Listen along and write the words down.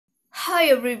Hi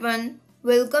everyone,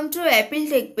 welcome to Apple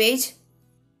Tech Page.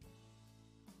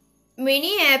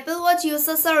 Many Apple Watch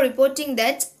users are reporting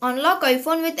that unlock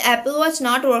iPhone with Apple Watch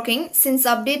not working since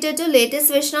updated to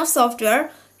latest version of software.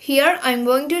 Here I am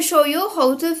going to show you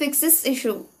how to fix this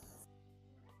issue.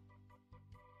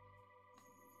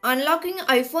 Unlocking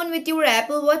iPhone with your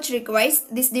Apple Watch requires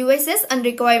these devices and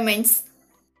requirements.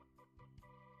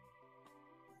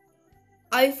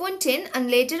 iPhone 10 and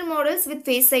later models with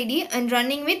Face ID and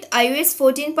running with iOS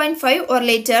 14.5 or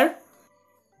later.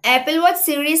 Apple Watch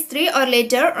Series 3 or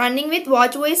later running with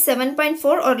watchOS 7.4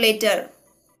 or later.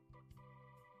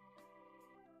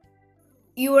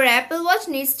 Your Apple Watch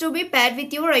needs to be paired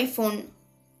with your iPhone.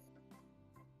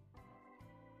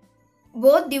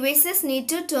 Both devices need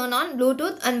to turn on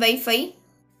Bluetooth and Wi-Fi.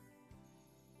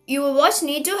 Your watch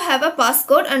need to have a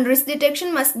passcode and wrist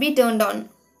detection must be turned on.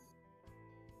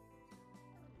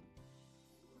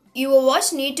 Your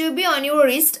watch need to be on your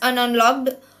wrist and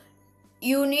unlocked.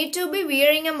 You need to be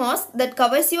wearing a mask that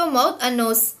covers your mouth and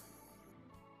nose.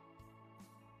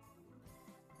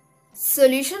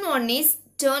 Solution 1 is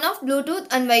turn off Bluetooth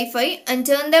and Wi-Fi and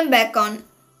turn them back on.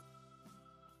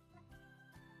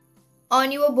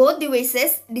 On your both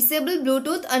devices, disable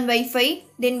Bluetooth and Wi-Fi,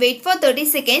 then wait for 30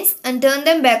 seconds and turn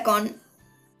them back on.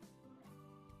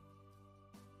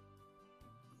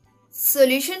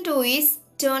 Solution 2 is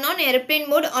turn on airplane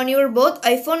mode on your both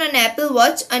iPhone and Apple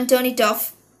Watch and turn it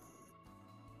off.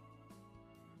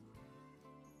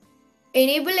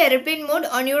 Enable airplane mode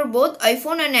on your both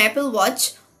iPhone and Apple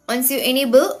Watch. Once you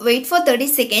enable, wait for 30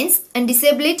 seconds and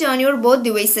disable it on your both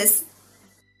devices.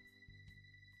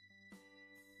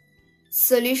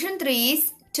 Solution 3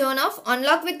 is turn off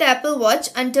unlock with Apple Watch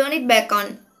and turn it back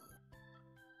on.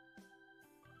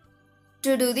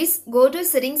 To do this, go to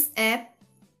Settings app.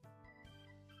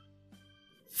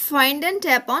 Find and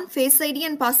tap on Face ID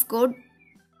and Passcode.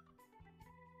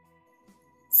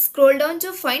 Scroll down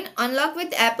to find Unlock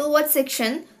with Apple Watch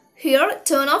section. Here,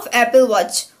 turn off Apple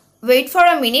Watch. Wait for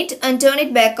a minute and turn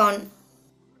it back on.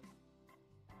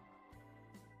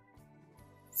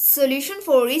 Solution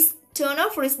 4 is turn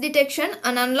off wrist detection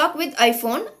and unlock with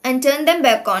iPhone and turn them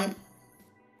back on.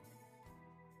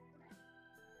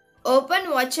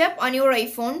 Open Watch app on your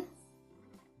iPhone.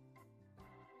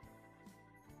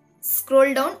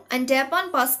 Scroll down and tap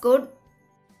on Passcode.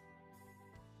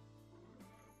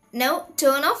 Now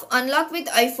turn off unlock with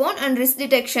iPhone and wrist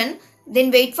detection, then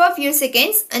wait for a few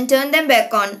seconds and turn them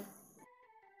back on.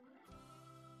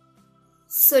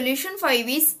 Solution 5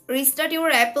 is restart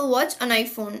your Apple Watch and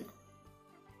iPhone.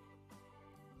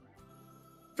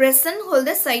 Press and hold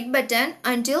the side button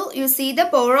until you see the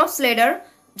power off slider.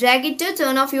 Drag it to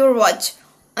turn off your watch.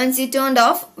 Once you turned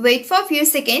off, wait for a few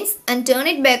seconds and turn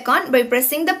it back on by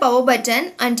pressing the power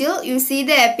button until you see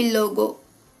the Apple logo.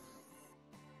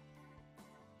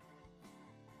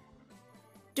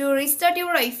 To restart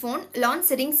your iPhone, launch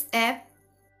Settings app.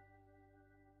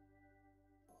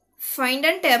 Find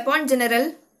and tap on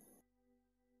General.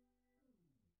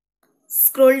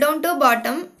 Scroll down to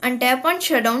bottom and tap on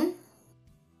Shutdown.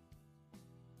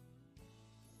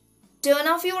 Turn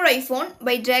off your iPhone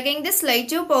by dragging the slide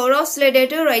to power off slider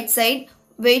to right side.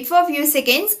 Wait for a few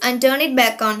seconds and turn it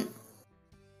back on.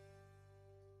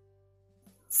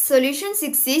 Solution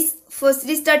 6 is first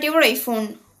restart your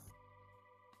iPhone.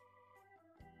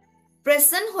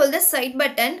 Press and hold the side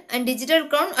button and digital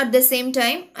crown at the same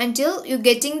time until you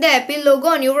getting the Apple logo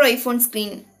on your iPhone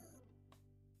screen.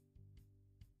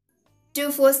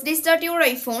 To first restart your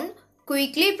iPhone,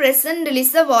 quickly press and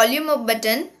release the volume up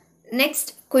button.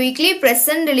 Next, quickly press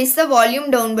and release the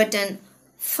volume down button.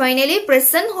 Finally,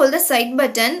 press and hold the side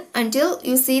button until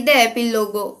you see the Apple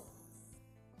logo.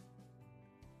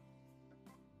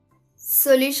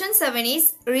 Solution 7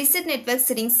 is reset network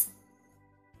settings.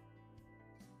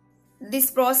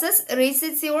 This process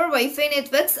resets your Wi-Fi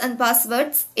networks and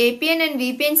passwords, APN and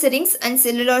VPN settings and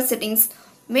cellular settings.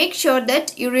 Make sure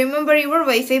that you remember your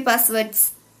Wi-Fi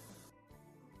passwords.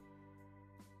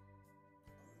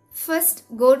 First,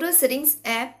 go to Settings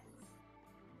app.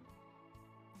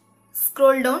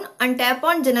 Scroll down and tap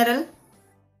on General.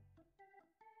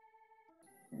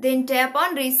 Then tap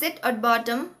on Reset at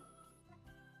bottom.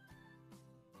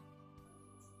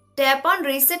 Tap on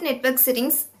Reset Network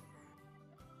Settings.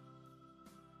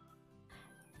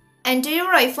 Enter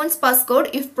your iPhone's passcode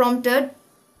if prompted.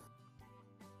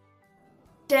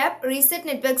 Tap Reset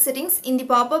Network Settings in the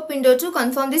pop-up window to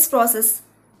confirm this process.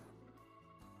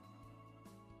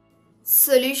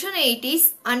 Solution 8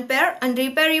 is Unpair and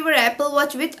Re-pair your Apple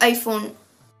Watch with iPhone.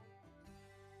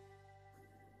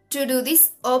 To do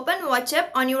this, open Watch app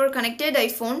on your connected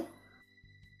iPhone.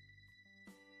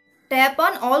 Tap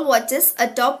on all watches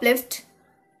at top left.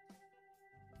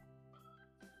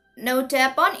 Now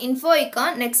tap on info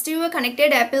icon next to your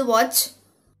connected Apple Watch.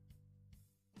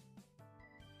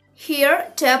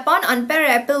 Here tap on Unpair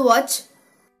Apple Watch.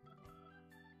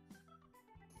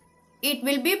 It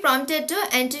will be prompted to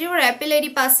enter your Apple ID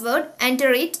password.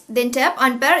 Enter it, then tap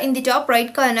Unpair in the top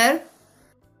right corner.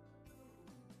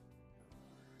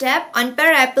 Tap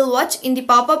Unpair Apple Watch in the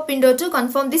pop-up window to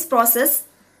confirm this process.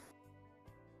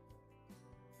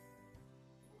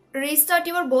 Restart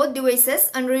your both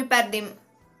devices and repair them.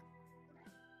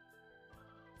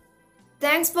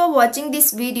 Thanks for watching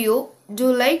this video.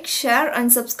 Do like, share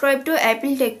and subscribe to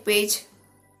Apple Tech page.